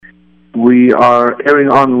We are airing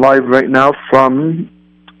on live right now from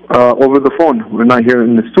over the phone. We're not here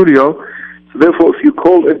in the studio. So therefore, if you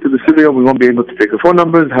call into the studio, we won't be able to take the phone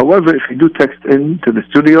numbers. However, if you do text into the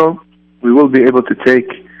studio, we will be able to take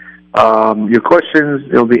your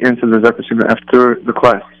questions. They'll be answered after the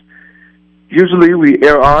class. Usually we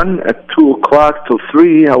air on at 2 o'clock till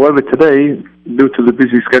 3. However, today, due to the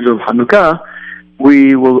busy schedule of Hanukkah,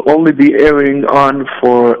 we will only be airing on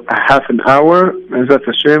for a half an hour. Ezrat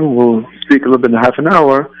Hashem, we'll speak a little bit in a half an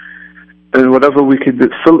hour. And whatever we could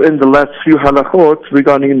fill in the last few halachot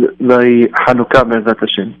regarding the Hanukkah, Ezrat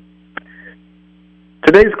Hashem.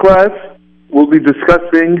 Today's class will be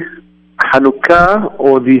discussing Hanukkah,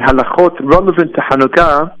 or the halachot relevant to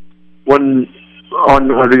Hanukkah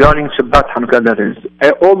regarding Shabbat Hanukkah, that is.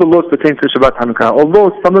 All the laws pertain to Shabbat Hanukkah.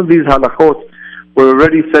 Although some of these halachot were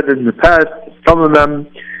already said in the past, some of them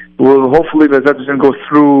will hopefully go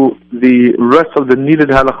through the rest of the needed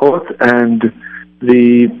halachot and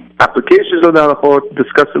the applications of the halachot,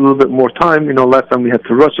 discuss a little bit more time. Last time we had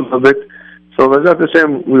to rush a little bit. So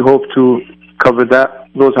we hope to cover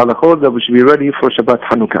those halachot that we should be ready for Shabbat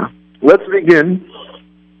Hanukkah. Let's begin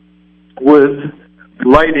with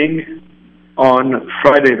lighting on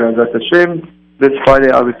Friday, B'ezrat Hashem. This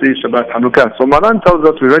Friday, obviously, Shabbat Hanukkah. So Maran tells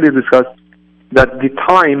us, we already discussed, that the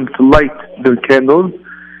time to light the candles,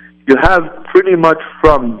 you have pretty much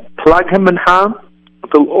from Plag HaMincha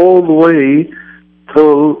till all the way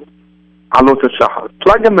till Alot HaShachar.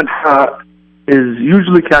 Plag HaMincha is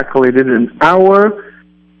usually calculated an hour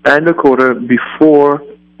and a quarter before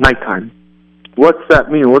nighttime. What's that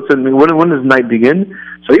mean? When does night begin?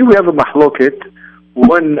 So here we have a mahloket.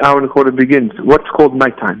 1 hour and a quarter begins. What's called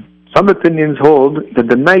nighttime? Some opinions hold that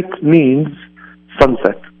the night means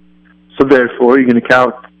sunset. So therefore, you're going to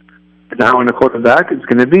count an hour and a quarter back. It's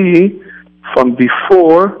going to be from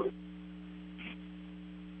before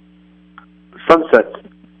sunset.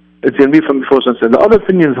 It's going to be from before sunset. The other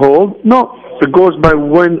opinions hold, no, it goes by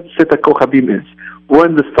when Seta Kochabim is,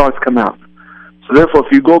 when the stars come out. So therefore,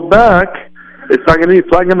 if you go back, it's not going to be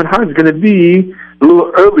Plag HaMincha, it's going to be a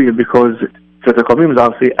little earlier, because Seta Kochabim is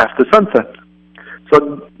obviously after sunset.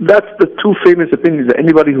 So that's the two famous opinions that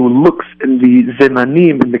anybody who looks in the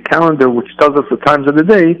Zemanim, in the calendar, which tells us the times of the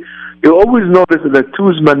day, you'll always notice that there are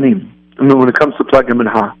two Zemanim when it comes to Plag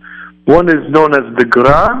HaMincha. One is known as the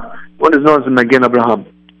Gra, one is known as the Magen Abraham.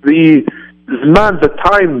 The Zman, the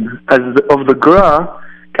time of the Gra,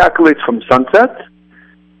 calculates from sunset,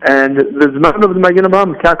 and the Zman of the Magen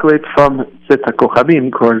Abraham calculates from Seta Kochabim,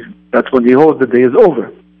 because that's when he holds the day is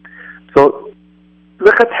over. So,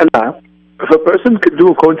 if a person could do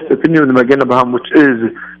according to the opinion of the Magen Abraham, which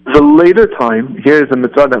is the later time, here is a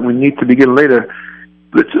mitzvah that we need to begin later,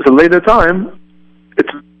 which is a later time, it's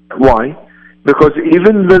why? Because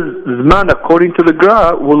even the Zman, according to the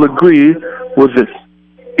Gra, will agree with this.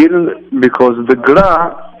 Even because the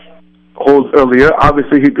Gra holds earlier,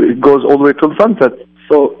 obviously it goes all the way till sunset.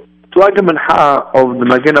 So, Plag HaMincha of the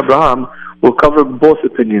Magen Abraham will cover both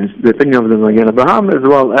opinions, the opinion of the Magen Abraham as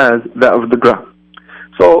well as that of the Gra.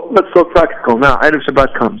 So let's go practical. Now, Erev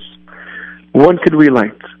Shabbat comes. When could we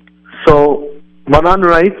light? So, Maran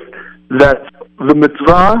writes that the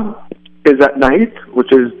mitzvah is at night,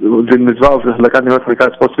 which is the mitzvah of the Halakat Nevat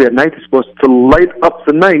is supposed to be at night. It's supposed to light up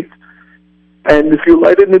the night. And if you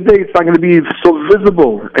light it in the day, it's not going to be so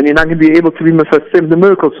visible, and you're not going to be able to be mefasim the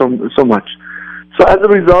miracle so much. So as a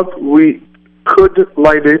result, we could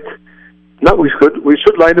light it. We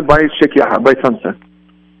should light it by Shekiah, by sunset.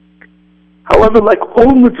 However, like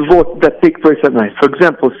all mitzvot that take place at night, for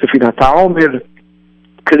example, Sefirat HaOmer,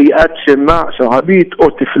 Kriyat Shema Sha'abit,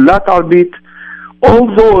 or Tiflat Arbit, all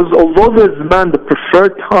those, although the Zman, the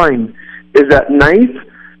preferred time, is at night,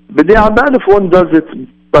 B'di'abad, if one does it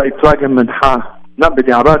by Plag HaMincha, not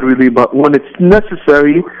B'di'abad really, but when it's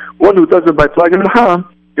necessary, one who does it by Plag HaMincha,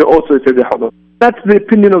 you're also Yetzer Haba. That's the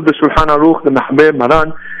opinion of the Shulchan Aruch, the Mahber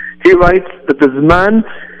Maran. He writes that the Zman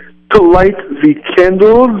to light the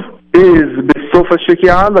candles is B'sof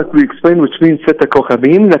HaShekiah, like we explained, which means Seta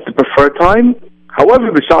Kochabim, that's the preferred time.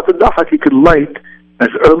 However, B'shat HaDachak, he could light as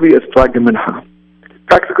early as Plag HaMincha.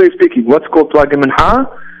 Practically speaking, what's called Plag HaMincha?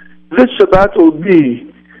 This Shabbat will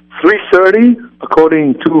be 3:30,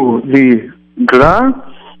 according to the Gra,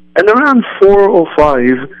 and around 4 or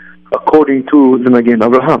 5, according to the Magen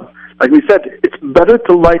Abraham. Like we said, it's better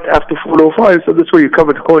to light after 4 or 5, so this way you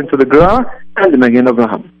covered according to the Gra and the Magen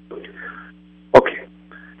Abraham. Okay.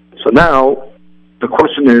 So now, the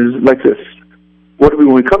question is like this.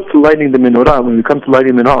 When we come to lighting the menorah, when we come to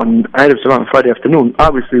lighting the menorah on Erev Shabbat on Friday afternoon,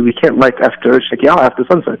 obviously we can't light after Shekiah, after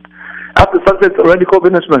sunset. After sunset, it's already called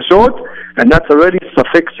B'nesh Mashot, and that's already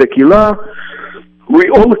Safek Sekilah, we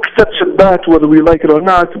all accept Shabbat, whether we like it or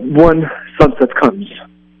not, when sunset comes.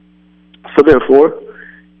 So therefore,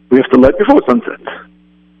 we have to light before sunset.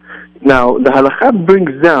 Now, the halakha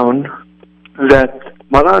brings down that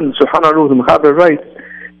Maran, subhanAllah, the Mechaber writes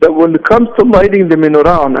that when it comes to lighting the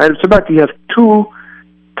menorah on Erev Shabbat, you have two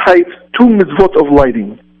mitzvot of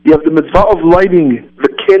lighting. You have the mitzvah of lighting the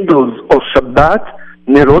candles of Shabbat,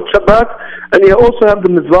 Nerot Shabbat, and you also have the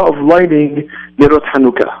mitzvah of lighting Nerot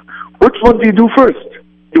Hanukkah. Which one do you do first?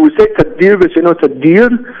 Do we say Tadir v'sheno Tadir,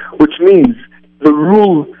 which means the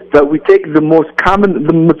rule that we take the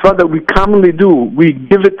mitzvah that we commonly do, we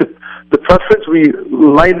give it the preference, we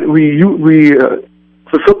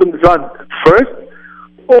fulfill the mitzvah first,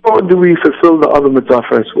 or do we fulfill the other mitzvah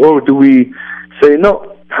first? Or do we say,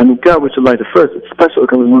 no, Hanukkah, we should light it first, it's special, it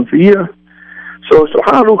comes once a year. So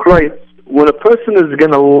JRoot writes, when a person is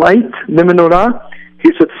going to light the menorah,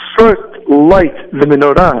 he should first light the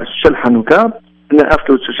menorah, Shel Hanukkah, and then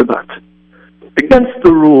afterwards to Shabbat. Against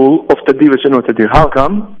the rule of Tadir v'sheno Tadir. How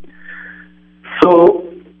come? So,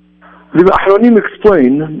 the Ahronim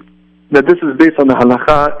explain that this is based on the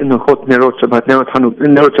halakha in the Chot Nerot Shabbat,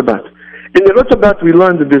 in Nerot Shabbat. In Nerot Shabbat, we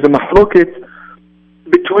learned that there's a mahloket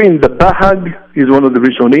between the Bahag, he's one of the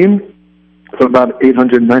Rishonim, from about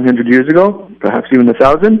 800, 900 years ago, perhaps even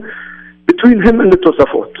 1,000, between him and the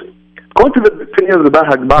Tosafot. According to the opinion of the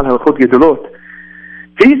Bahag, Baal Halachot Gedolot,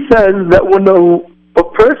 he says that when a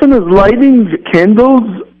person is lighting the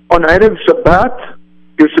candles on Erev Shabbat,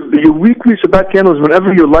 your weekly Shabbat candles,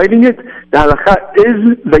 whenever you're lighting it, the halakha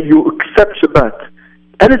is that you accept Shabbat.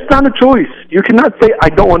 And it's not a choice. You cannot say, I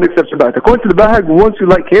don't want to accept Shabbat. According to the Bahag, once you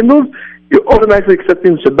light candles, you're automatically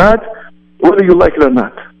accepting Shabbat, whether you like it or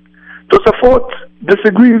not. Tosafot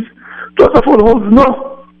disagrees. Tosafot holds,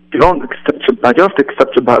 no, you don't accept Shabbat. You don't have to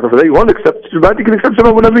accept Shabbat over there. You want to accept Shabbat, you can accept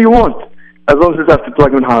Shabbat whenever you want, as long as it's after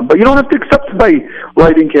Plug and Ham. But you don't have to accept by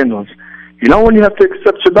lighting candles. You know when you have to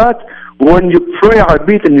accept Shabbat? When you pray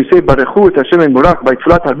Arbit and you say Baruch Hashem and Barak by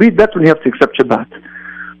Tfilat Arbit, that's when you have to accept Shabbat.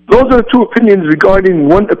 Those are the two opinions regarding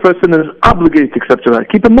when a person is obligated to accept Shabbat.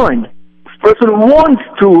 Keep in mind, if a person wants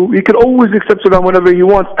to, he can always accept Shabbat whenever he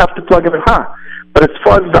wants after Plug and Ha. But as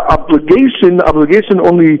far as the obligation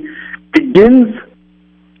only begins,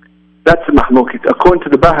 that's the mahloket. According to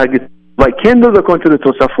the Bahag, it's like candles. According to the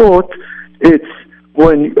Tosafot, it's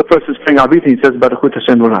when a person is praying Arbit and he says Baruch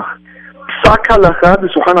Hashem Barak. Sak Halacha, the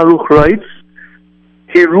JRoot writes,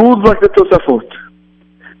 he rules like the Tosafot,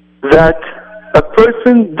 that a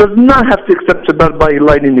person does not have to accept Shabbat by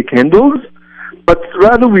lighting the candles, but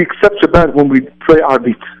rather we accept Shabbat when we pray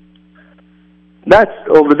Arbit. That's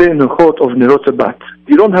over there in the Chot of Nerot Shabbat.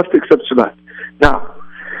 You don't have to accept Shabbat. Now,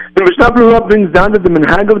 the Mishnah Berurah brings down that the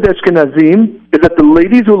minhag of the Ashkenazim is that the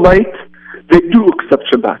ladies who light, they do accept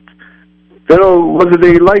Shabbat. Whether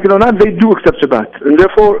they like it or not, they do accept Shabbat. And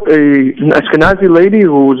therefore, an Ashkenazi lady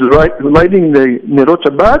who is lighting the Nerot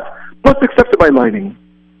Shabbat must accept it by lighting.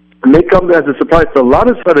 And may come as a surprise to a lot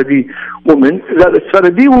of Sephardi women, that a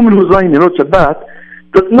Sephardi woman who's lighting Nerot Shabbat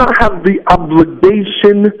does not have the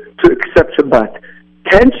obligation to accept Shabbat.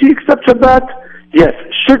 Can she accept Shabbat? Yes.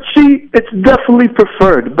 Should she? It's definitely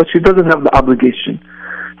preferred, but she doesn't have the obligation.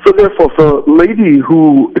 So therefore, for a lady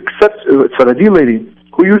who accepts, a Sephardi lady,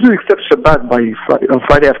 who usually accepts Shabbat on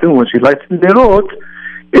Friday afternoon when she lights Nerot,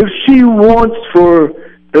 if she wants for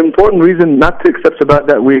an important reason not to accept Shabbat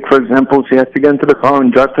that week, for example, she has to get into the car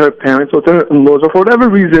and drive to her parents or to her in-laws, or for whatever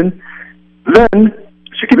reason, then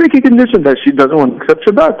she can make a condition that she doesn't want to accept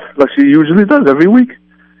Shabbat, like she usually does every week.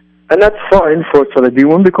 And that's fine for a Sephardi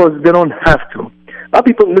woman because they don't have to. A lot of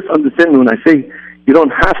people misunderstand me when I say you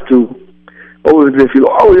don't have to. Oh, they feel,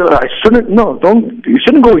 I shouldn't. No, you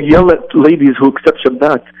shouldn't go yell at ladies who accept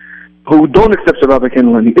Shabbat, who don't accept Shabbat by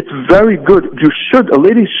candlelighting. It's very good. A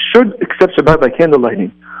lady should accept Shabbat by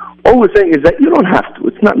candlelighting. All we're saying is that you don't have to.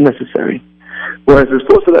 It's not necessary. Whereas as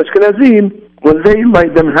opposed to the Ashkenazim, when they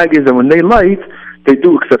light them haggis and when they light, they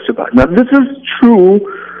do accept Shabbat. Now this is true,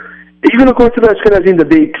 even according to the Ashkenazim, that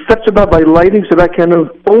they accept Shabbat by lighting Shabbat candles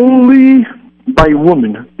only by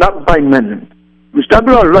women, not by men. Mishnah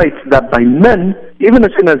Berurah writes that by men, even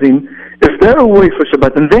Ashkenazim, if they're away for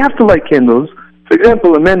Shabbat and they have to light candles, for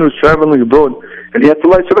example, a man who's traveling abroad and he has to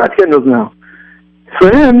light Shabbat candles now,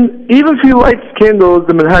 for him, even if he lights candles,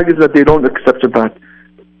 the minhag is that they don't accept Shabbat.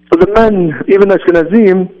 So the men, even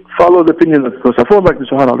Ashkenazim, follow the opinion of Tosafot, like the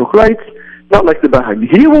JRoot writes, not like the Bahag.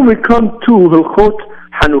 Here when we come to Hilchot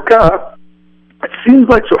Hanukkah, it seems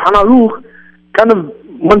like JRoot kind of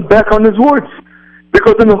went back on his words.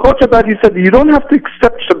 Because in the Hilchot Shabbat he said, you don't have to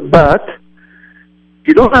accept Shabbat.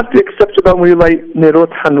 You don't have to accept Shabbat when you light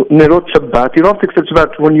Nerot Shabbat. You don't have to accept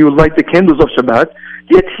Shabbat when you light the candles of Shabbat.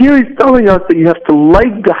 Yet here he's telling us that you have to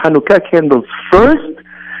light the Hanukkah candles first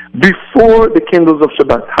before the candles of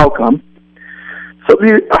Shabbat. How come? So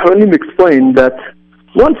the Ahronim explained that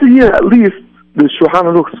once a year at least, the Shulchan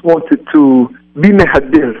Aruch wanted to be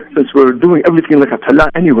mehadir, since we're doing everything like a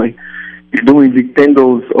anyway. You're doing the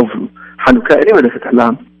candles of Hanukkah anyway like a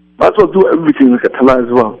might as well do everything like a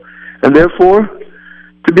as well. And therefore,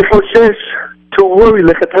 to be hoshesh, to worry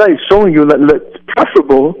like a is showing you that it's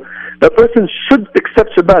preferable. The person should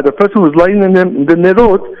accept Shabbat. The person who's lighting the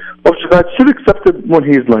nerot of Shabbat should accept it when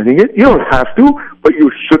he is lighting it. You don't have to, but you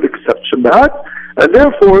should accept Shabbat. And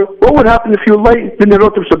therefore, what would happen if you light the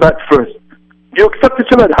nerot of Shabbat first? You accept the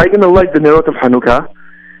Shabbat. How are you going to light the nerot of Hanukkah?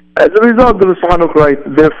 As a result, the Shulchan writes,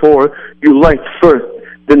 therefore, you light first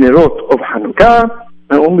the nerot of Hanukkah,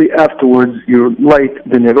 and only afterwards you light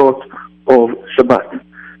the nerot of Shabbat.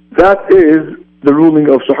 That is the ruling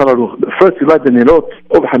of Shulchan Aruch. First you light the nerot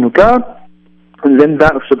of Hanukkah, and then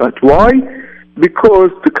that of Shabbat. Why?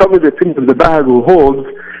 Because to cover the opinion of the Bahag who holds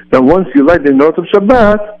that once you light the nerot of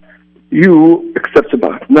Shabbat, you accept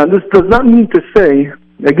Shabbat. Now this does not mean to say,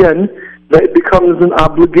 again, that it becomes an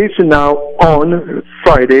obligation now on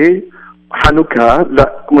Friday, Hanukkah,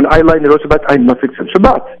 that when I light nerot Shabbat, I must accept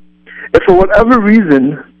Shabbat. If for whatever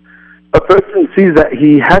reason a person sees that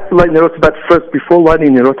he has to light nerot Shabbat first before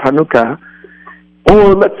lighting nerot Hanukkah,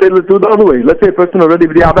 or let's do it the other way. Let's say a person already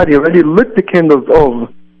lit the candles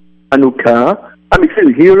of Hanukkah.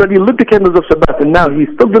 He already lit the candles of Shabbat, and now he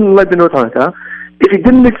still didn't light the nerot Hanukkah. If he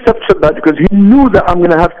didn't accept Shabbat because he knew that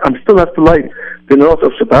I'm still have to light the nerot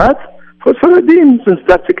of Shabbat, for Sfaradim, since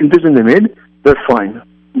that's the condition they made, they're fine.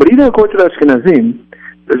 But even according to the Ashkenazim,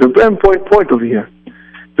 there's a very important point over here.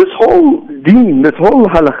 This whole deen, this whole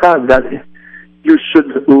halakha that you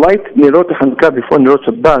should light nerot Hanukkah before nerot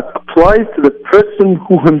Shabbat applies to the person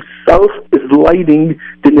who himself is lighting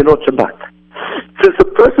the nerot Shabbat. Since the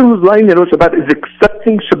person who's lighting nerot Shabbat is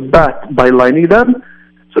accepting Shabbat by lighting them,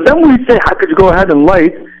 so then we say, how could you go ahead and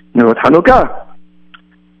light nerot Hanukkah?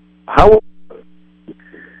 How?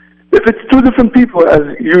 If it's two different people, as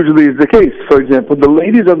usually is the case, for example, the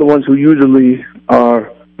ladies are the ones who usually are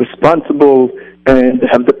responsible and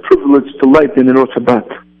have the privilege to light the nerot Shabbat.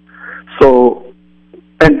 So,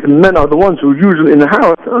 and the men are the ones who usually in the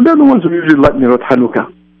house, and they're the ones who usually light nerot Hanukkah.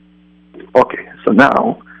 Okay, so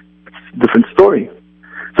now it's a different story.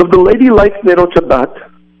 So if the lady lights nerot Shabbat,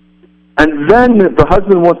 and then the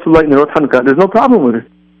husband wants to light nerot Hanukkah, there's no problem with it.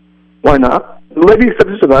 Why not? The lady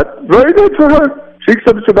accepts Shabbat, very good for her. She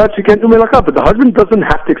accepts Shabbat, she can't do melachah, but the husband doesn't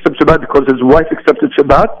have to accept Shabbat because his wife accepted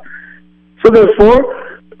Shabbat. So therefore,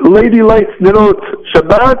 lady lights nerot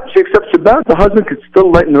Shabbat, she accepts Shabbat, the husband could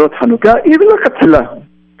still light nerot Hanukkah, even like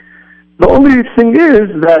the only thing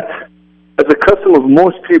is that, as a custom of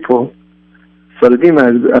most people, Sfaradim,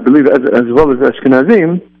 I believe, as well as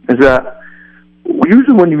Ashkenazim, is that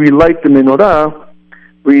usually when we light the menorah,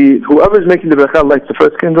 whoever is making the bracha lights the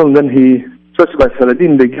first candle, and then especially by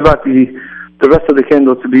Sfaradim, they give out the rest of the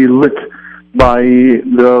candle to be lit by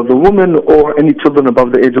the woman or any children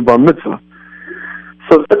above the age of bar mitzvah.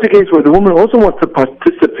 So that's the case where the woman also wants to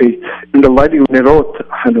participate in the lighting of nerot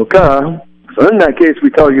Hanukkah. So in that case, we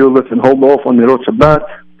tell you, listen, hold off on nerot Shabbat.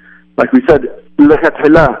 Like we said,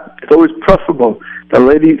 it's always preferable. The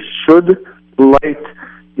lady should light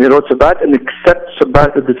nerot Shabbat and accept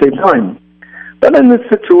Shabbat at the same time. But in this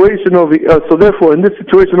situation so therefore, in this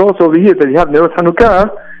situation also over here, that you have nerot Hanukkah,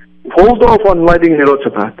 hold off on lighting nerot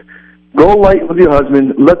Shabbat. Go light with your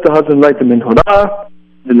husband. Let the husband light the menorah,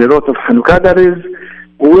 the nerot of Hanukkah, that is,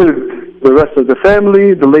 with the rest of the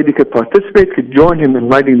family. The lady could participate, could join him in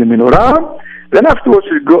lighting the menorah. Then afterwards,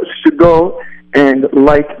 she should go and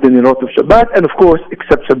light the nerot of Shabbat, and of course,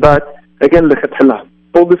 accept Shabbat. Again, lechatchila.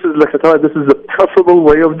 All this is lechatchila. This is a preferable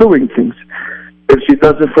way of doing things. If she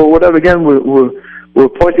does it for whatever, again, we're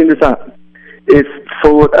pointing this out. If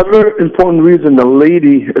for whatever important reason the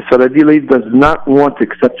lady, a Sfaradi lady, does not want to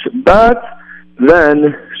accept Shabbat,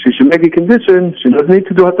 then she should make a condition. She doesn't need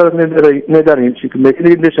to do Hatarat Nedarim. She can make a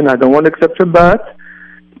condition, I don't want to accept Shabbat,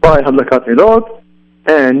 by Hadlakat Nerot,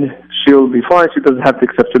 and she'll be fine. She doesn't have to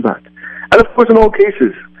accept Shabbat. And of course, in all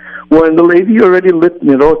cases, when the lady already lit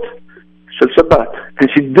Nerot Shabbat, and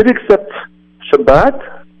she did accept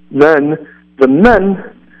Shabbat, then the men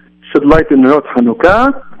should light the Nerot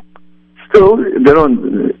Hanukkah. Still, they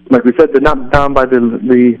don't, like we said, they're not bound by their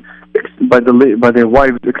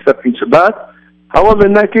wives accepting Shabbat. However,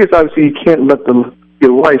 in that case, obviously, you can't let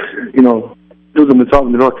your wife, do the mitzvah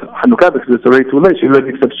Nerot Hanukkah because it's already too late. She already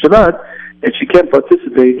accepts Shabbat, and she can't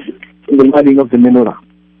participate in the lighting of the menorah.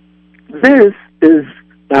 This is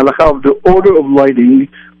the halakha of the order of lighting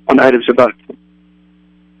on Erev Shabbat.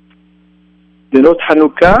 Nerot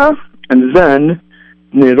Hanukkah, and then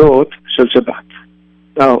Nerot Shel Shabbat.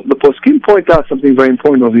 Now, the poskim point out something very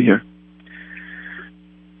important over here.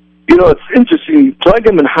 You know, it's interesting. Plag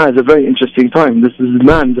HaMincha is a very interesting time. This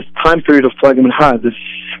time period of Plag HaMincha, this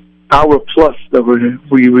hour plus that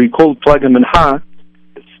we call Plag HaMincha,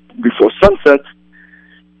 before sunset,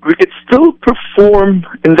 we could still perform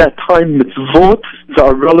in that time mitzvot that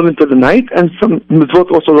are relevant to the night and some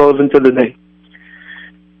mitzvot also relevant to the day.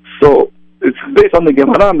 So it's based on the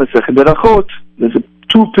Gemara, Masechet Berachot. There's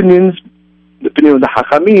two opinions. The opinion of the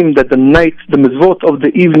Hachamim that the mitzvot of the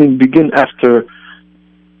evening begin after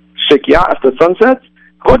Shekiah, after sunset.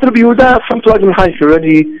 According to Rabbi Yehuda, from Plag HaMincha,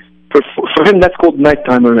 already for him that's called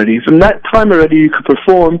nighttime already. From that time already you could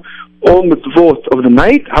perform all mitzvot of the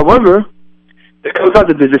night. However, it comes out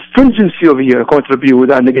that there's a stringency over here, according to Rabbi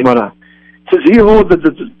Yehuda and the Gemara. It says he holds that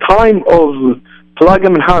the time of Plag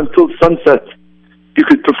HaMincha until sunset, you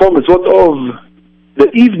could perform mitzvot of the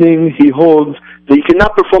evening. He holds that you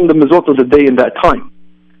cannot perform the mitzvot of the day in that time.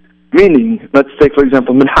 Meaning, let's take for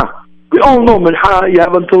example Mincha. We all know Mincha you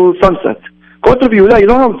have until sunset. According to Rabbi Yehuda, you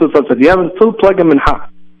don't have until sunset, you have until Plag HaMincha.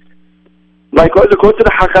 Likewise, according to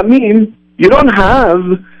the Hachamim, you don't have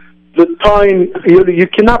the time, you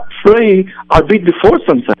cannot pray Arbit before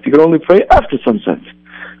sunset. You can only pray after sunset.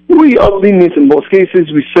 We are lenient in most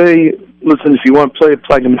cases. We say, listen, if you want to play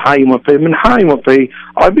Plag HaMincha, you want to play Mincha, you want to play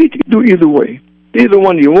Arbit, you can do either way. Either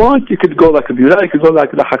one you want, you could go like a Biyudah, you could go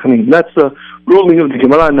like the Hachamim. That's the ruling of the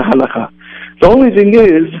Gemara and the Halakha. The only thing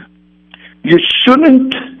is, you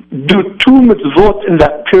shouldn't do two mitzvot in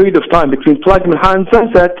that period of time between Plag HaMincha and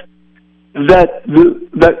sunset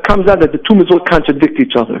that comes out that the two mitzvot contradict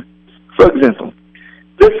each other. For example,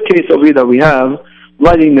 this case over here that we have,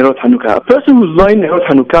 lighting Nerot Hanukkah. A person who's lighting Nerot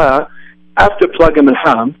Hanukkah after Plag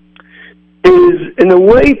HaMincha is in a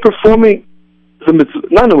way performing the mitzvah,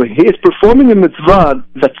 not in a way, he is performing a mitzvah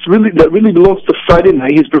that really belongs to Friday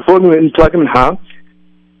night. He's performing it in Plag HaMincha.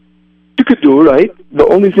 You could do, right? The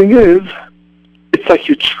only thing is, it's like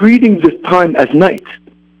you're treating this time as night.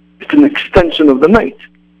 It's an extension of the night.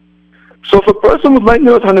 So if a person would light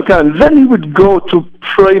Nerot Hanukkah and then he would go to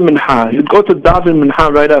pray Mincha, he'd go to daven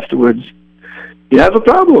Mincha right afterwards, you have a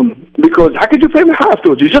problem. Because how could you pray Mincha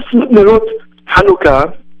afterwards? You just lit Nerot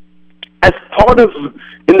Hanukkah as part of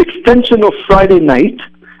an extension of Friday night,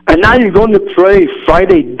 and now you're going to pray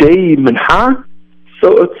Friday day Mincha?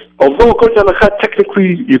 So it's, although according to Halakha,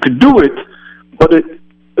 technically you could do it, but it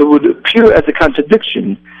would appear as a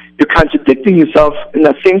contradiction. You're contradicting yourself in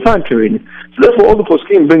that same time period. So therefore all the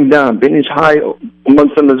poskim bring down, Ben Ish Hai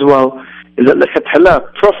amongst them as well, is that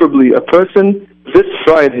lechatchila, preferably a person this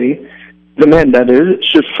Friday, the man that is,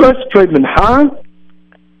 should first pray Mincha.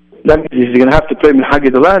 That means he's going to have to pray Mincha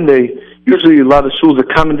Gedolah, and usually a lot of schools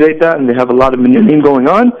accommodate that, and they have a lot of minyanim going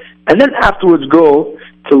on, and then afterwards go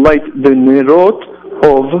to light the Nerot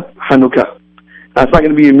of Hanukkah. Now, it's not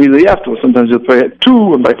going to be immediately afterwards. Sometimes you'll pray at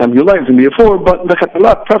 2, and by the time you light, it's going to be at 4. But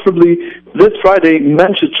lechatchila, preferably this Friday,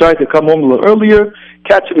 men should try to come home a little earlier,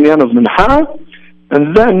 catch the minyan of Mincha,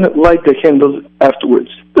 and then light the candles afterwards.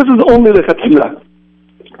 This is only lechatchila.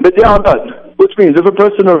 But they are done, which means if a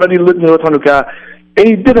person already lit Nerot Hanukkah, and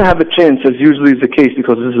he didn't have a chance, as usually is the case,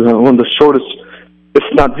 because this is one of the shortest, if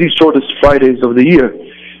not the shortest Fridays of the year,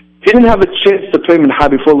 he didn't have a chance to pray Mincha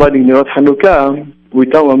before lighting Nerot Hanukkah, we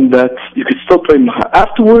tell him that you could still pray Mincha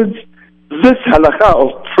afterwards. This halakha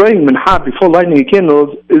of praying Mincha before lighting the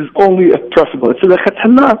candles is only a preferable. It's a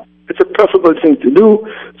lechatchila. It's a preferable thing to do.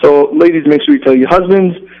 So, ladies, make sure you tell your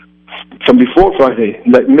husbands from before Friday.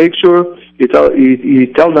 Like, make sure you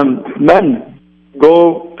tell them, men,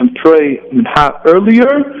 go and pray Mincha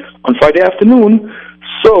earlier on Friday afternoon,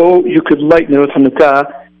 so you could light Nerot Hanukkah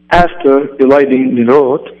after you're lighting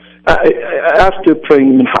Nerot, after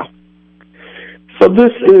praying Mincha. So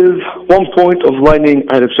this is one point of lighting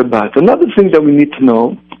Erev Shabbat. Another thing that we need to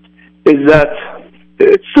know is that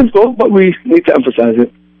it's simple, but we need to emphasize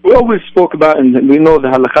it. We always spoke about, and we know the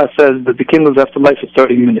halakha says that the candles have to light for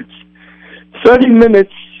 30 minutes. 30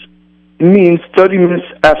 minutes means 30 minutes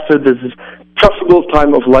after this preferable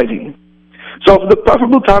time of lighting. So if the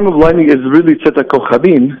preferable time of lighting is really Tzeta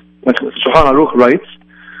Kochabim, like Shulchan Aruch writes,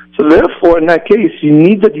 so therefore in that case you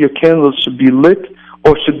need that your candles should be lit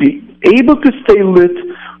or should be able to stay lit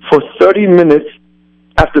for 30 minutes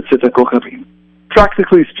after Tzeta Kochabim.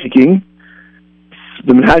 Practically speaking,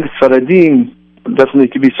 the Minhag Sfaradim definitely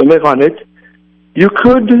could be somech on it. You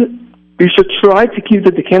should try to keep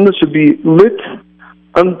that the candles should be lit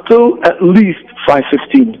until at least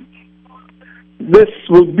 5:15. This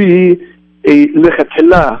will be a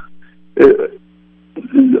lechatchila,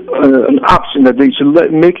 an option that they should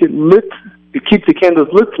make it lit. You keep the candles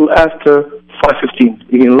lit till after 5:15.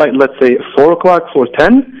 You can light, let's say, 4 o'clock,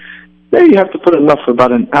 4:10. There you have to put enough for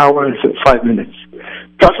about an hour and 5 minutes.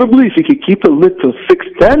 Preferably, if you could keep it lit till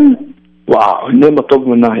 6:10, wow,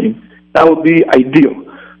 that would be ideal.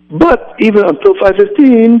 But even until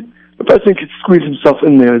 5:15, the person could squeeze himself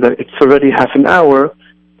in there that it's already half an hour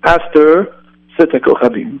after Seta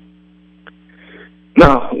Kochabim.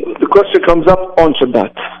 Now, the question comes up on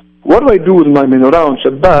Shabbat. What do I do with my menorah on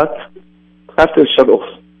Shabbat after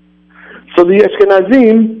Shabbat? So the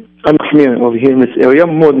Ashkenazim, I'm over here in this area,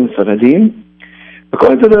 more than Saradim.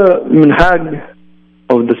 According to the Minhag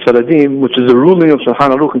of the Saradim, which is a ruling of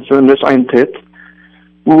Shulchan Aruch in Sunan Resh Ayin Tet,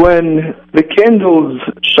 when the candles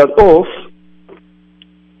shut off,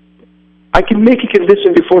 I can make a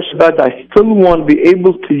condition before Shabbat that I still want to be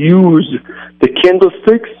able to use the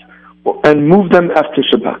candlesticks and move them after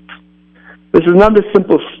Shabbat. This is not a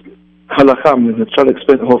simple halakha. I'm going to try to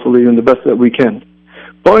explain it hopefully in the best that we can.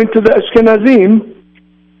 Going to the Ashkenazim,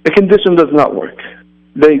 the condition does not work.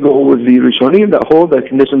 They go with the Rishonim that hold that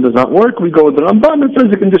condition does not work. We go with the Rambam that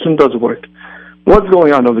says the condition does work. What's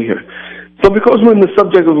going on over here? So because we're in the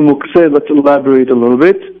subject of Mukseh, let's elaborate a little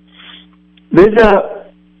bit. There's a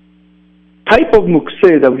type of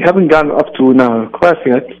Mukseh that we haven't gotten up to in our class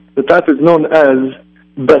yet. The type is known as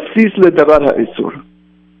Basis Ledavar HaIsur.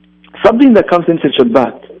 Something that comes into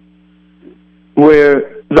Shabbat,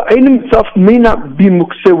 where the item itself may not be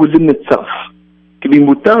Mukseh within itself. It can be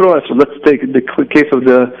mutar. So let's take the case of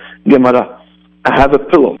the Gemara. I have a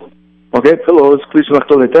pillow. Okay, pillow is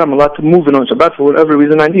I'm allowed to move it on Shabbat for whatever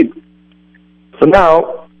reason I need. So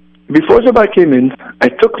now, before Shabbat came in, I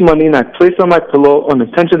took money and I placed on my pillow on the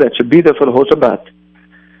intention that it should be there for the whole Shabbat.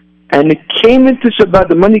 And it came into Shabbat,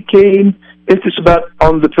 the money came into Shabbat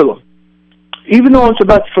on the pillow. Even though on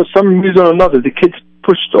Shabbat, for some reason or another, the kids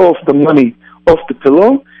pushed off the money off the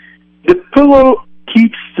pillow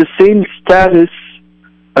keeps the same status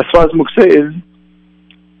as far as Mukseh is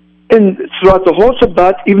throughout the whole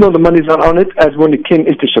Shabbat, even though the money is not on it, as when it came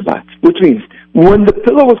into Shabbat. Which means, when the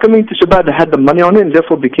pillow was coming to Shabbat, it had the money on it, and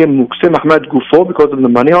therefore became Mukseh Mahmad Gufo because of the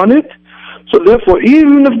money on it. So therefore,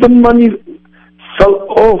 even if the money fell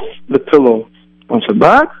off the pillow on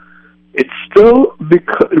Shabbat, it still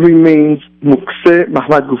remains Mukseh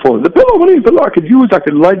Mahmad Gufo. The pillow I could use, I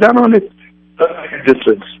could lie down on it, doesn't make a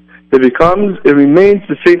difference. It remains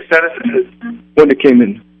the same status as when it came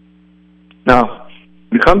in. Now,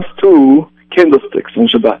 it comes to candlesticks on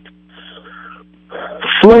Shabbat.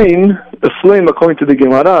 The flame, according to the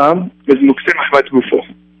Gemara, is Mukseh Mahmad Gufo.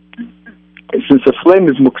 And since the flame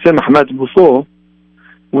is Mukseh Mahmad Gufo,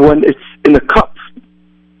 when it's in a cup,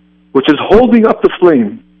 which is holding up the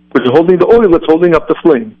flame, which is holding the oil that's holding up the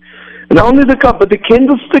flame, and not only the cup, but the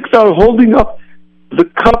candlesticks are holding up the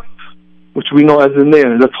cup, which we know as in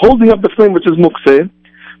there, that's holding up the flame, which is Mukseh.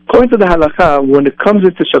 According to the halakha, when it comes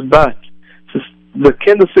into Shabbat, the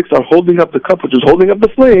candlesticks are holding up the cup, which is holding up the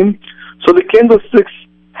flame, so the candlesticks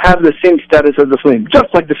have the same status as the flame,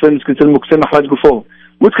 just like the flame is considered Mukseh Mahmad Gufo,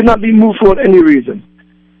 which cannot be moved for any reason.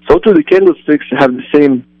 So too, the candlesticks have the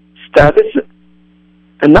same status.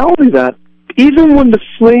 And not only that, even when the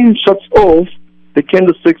flame shuts off, the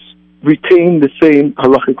candlesticks retain the same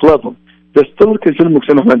halachic level. They're still considered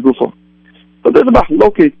Mukseh Mahmad Gufo. But there's a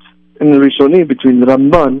mahloket in the Rishonim between the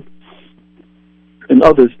Ramban and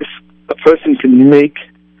others. If a person can make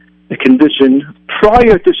a condition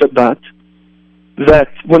prior to Shabbat that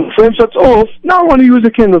when the flame shuts off, now I want to use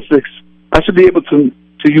the candlesticks, I should be able to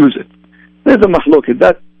use it. There's a mahloket.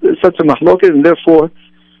 That is such a mahloket, and therefore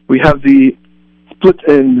we have the split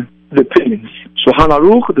in the opinions. Shulchan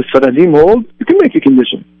Aruch, the Saradim hold, you can make a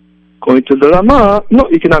condition. According to the Rama, no,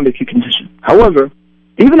 you cannot make a condition. However,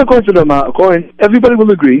 even according to the Rama, everybody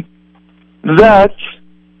will agree that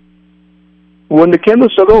when the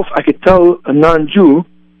candles shut off, I could tell a non-Jew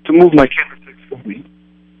to move my candlesticks for me.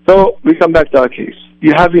 So we come back to our case.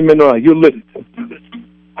 You have your menorah, you lit it.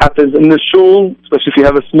 Happens in the shul, especially if you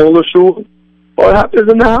have a smaller shul, or it happens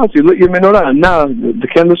in the house, you lit your menorah, and now the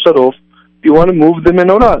candles shut off, you want to move the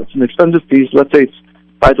menorah. It's an expensive piece. Let's say it's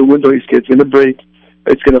by the window, you're scared it's going to break,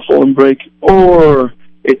 it's going to fall and break, or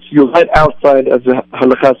it's you light outside, as the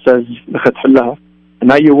halakha says, and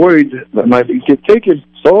now you're worried that might get taken.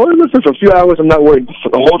 So listen, for a few hours I'm not worried. For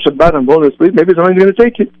the whole Shabbat I'm going to sleep, maybe somebody's going to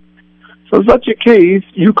take it. So in such a case,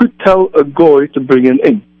 you could tell a goy to bring it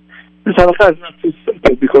in. This halakha is not too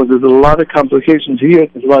simple because there's a lot of complications here,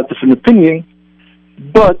 there's a lot of different opinions,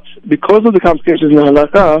 but because of the complications in the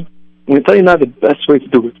halakha, I'm going to tell you now the best way to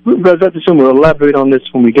do it. We'll elaborate on this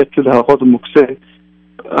when we get to the halachot al-mukseh,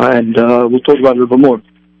 and we'll talk about it a little more.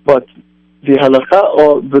 But the halakha,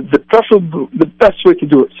 or the best way to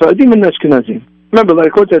do it. So Adim and Ashkenazim, Remember, like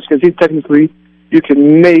according to Ashkenazi, technically, you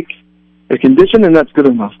can make a condition and that's good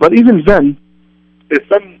enough. But even then, there's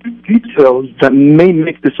some details that may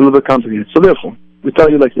make this a little bit complicated. So therefore, we tell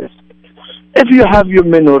you like this. If you have your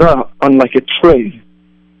menorah on like a tray,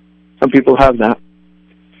 some people have that,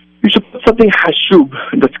 you should put something hashub,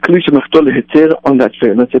 that's klisha machtol heter, on that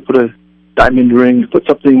tray. Let's say put a diamond ring, put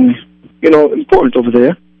something, important over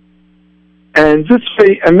there. And this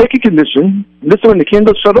way, and make a condition, this way when the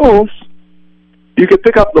candles shut off, you can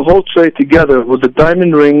pick up the whole tray together with the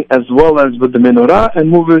diamond ring as well as with the menorah and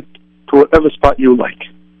move it to whatever spot you like.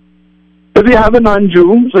 If you have a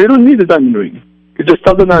non-Jew, so you don't need a diamond ring. You just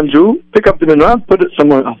tell the non-Jew, pick up the menorah, put it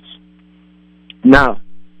somewhere else. Now,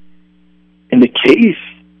 in the case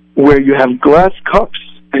where you have glass cups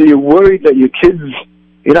and you're worried that your kids,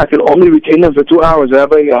 I can only retain them for 2 hours.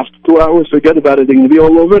 After 2 hours, forget about it. They're going to be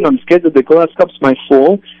all over, and I'm scared that the glass cups might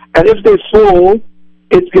fall. And if they fall,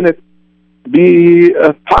 it's going to be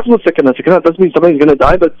a possible sakana. Sakana doesn't mean somebody's going to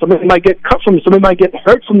die, but somebody might get cut from it. Somebody might get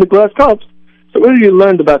hurt from the glass cups. So where you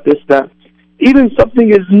learned about this, that even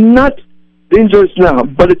something is not dangerous now,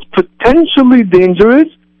 but it's potentially dangerous,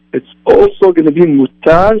 it's also going to be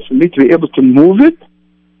mutar for me to be able to move it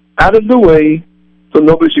out of the way so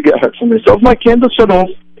nobody should get hurt from it. So if my candle shut off,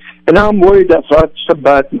 and now I'm worried that for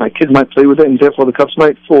Shabbat, my kids might play with it, and therefore the cups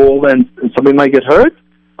might fall, and somebody might get hurt,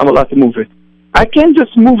 I'm allowed to move it. I can't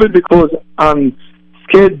just move it because I'm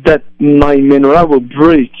scared that my menorah will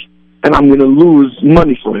break, and I'm going to lose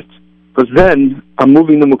money for it. Because then I'm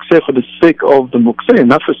moving the mukseh for the sake of the mukseh,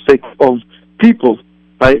 not for the sake of people,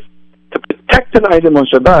 right? To protect an item on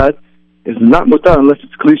Shabbat is not mutar unless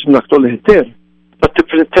it's klisha machtol heter. But to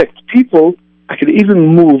protect people, I could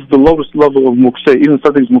even move the lowest level of mukseh, even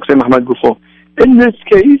something's mukseh Muhammad Gufo. In this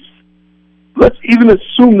case, let's even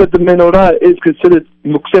assume that the menorah is considered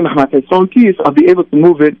mukseh Muhammad Keis. I'll be able to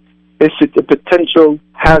move it if it's a potential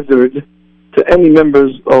hazard to any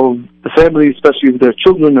members of the family, especially if there are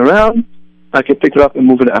children around. I can pick it up and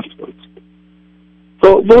move it afterwards.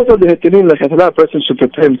 So those are the hetirim like a person should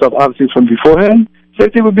prepare himself obviously from beforehand.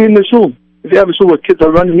 Same thing would be in the shul. If you have a shul where kids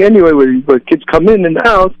are running anyway, where kids come in and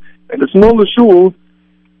out, and it's smaller shul,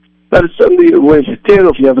 that is certainly a way of heter.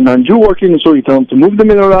 If you have a non-Jew working in the shul, you tell them to move the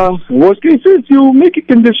menorah. In worst cases, you make a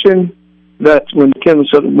condition that when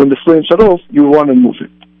the flame shut off, you want to move it.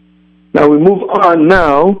 Now we move on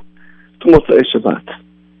now to Motzei Shabbat.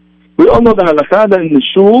 We all know the halakha that in the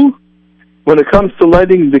shul, when it comes to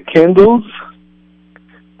lighting the candles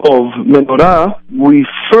of menorah, we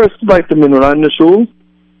first light the menorah in the shul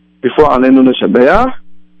before Aleinu Neshabeach,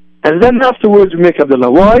 and then afterwards we make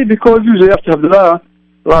Havdalah. Why? Because usually after Havdalah,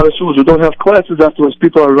 a lot of shuls who don't have classes afterwards,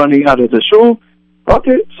 people are running out of the shul.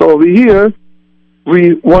 Okay, so over here,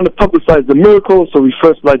 we want to publicize the miracle, so we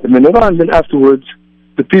first light the menorah, and then afterwards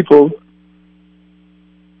the people,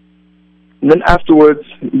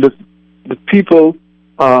 the people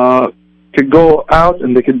could go out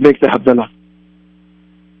and they could make the Havdalah.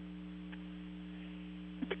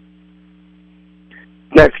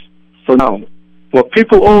 Next, so now, what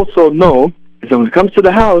people also know is that when it comes to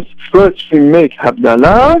the house, first we make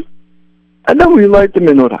Havdalah, and then we light the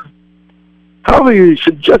menorah. However, you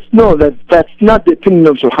should just know that that's not the opinion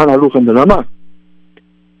of Shulchan Aruch and the Ramah.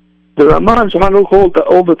 The Ramah and Shulchan Aruch hold that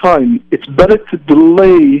all the time. It's better to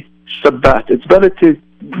delay Shabbat. It's better to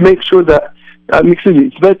make sure that,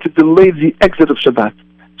 it's better to delay the exit of Shabbat.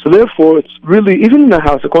 So therefore, it's really, even in the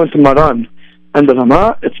house, according to Maran and the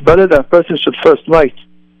Ramah, it's better that a person should first light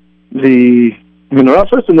the menorah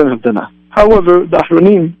first and then Havdalah. However, the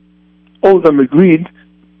Ahronim, all of them agreed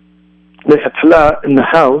that Havdalah in the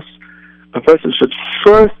house, a person should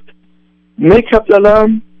first make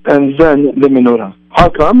Havdalah and then the menorah. How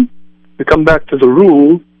come? We come back to the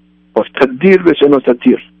rule of Tadir v'sheno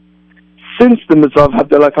Tadir. Since the mitzvah of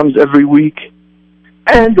Havdalah comes every week,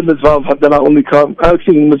 and the mitzvah of Havdalah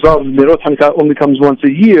the mitzvah of Nerot Hanukkah only comes once a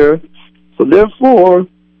year, so therefore,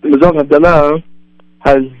 the mitzvah of Havdalah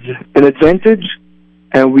has an advantage,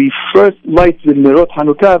 and we first light the Nerot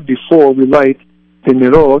Hanukkah before we light the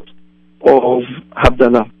Nerot of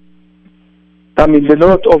Havdalah. I mean, the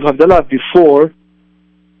Nerot of Havdalah before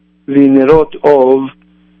the Nerot of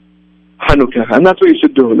Hanukkah. And that's what you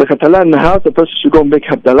should do. Like Havdalah in the house, the person should go and make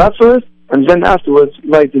Havdalah first, and then afterwards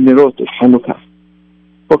light the Nerot of Hanukkah.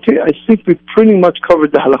 Okay, I think we pretty much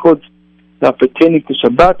covered the halachot that pertaining to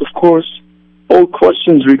Shabbat. Of course, all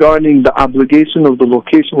questions regarding the obligation of the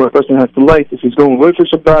location where a person has to light if he's going away for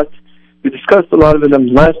Shabbat. We discussed a lot of them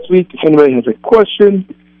last week. If anybody has a question,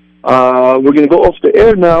 we're going to go off the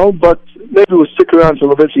air now, but maybe we'll stick around for a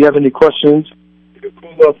little bit. If you have any questions, you can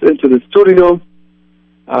call us into the studio,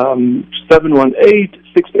 718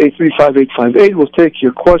 683-5858. We'll take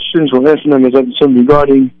your questions. We'll answer them as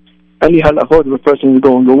regarding any halachot of a person who's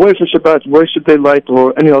going away for Shabbat, where should they light,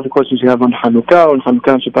 or any other questions you have on Hanukkah or on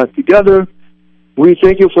Hanukkah and Shabbat together. We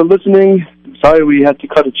thank you for listening. Sorry we had to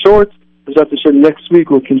cut it short. Next week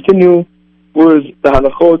we'll continue with the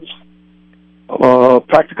halachot,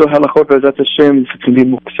 practical halachot. If it can be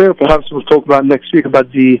mukser, perhaps we'll talk about next week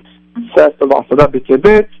about the fast of Asara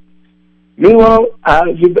B'Tebet. Meanwhile,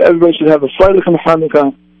 everybody should have a freilichen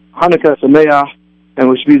Hanukkah Sameach, and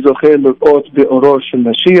we should be zocher l'ot be'oro shel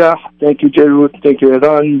Mashiach. Thank you, JRoot. Thank you,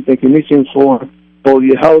 Eran. Thank you, Nisim, for all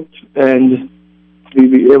your help, and we'll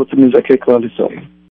be able to mizakeh Klal Yisrael.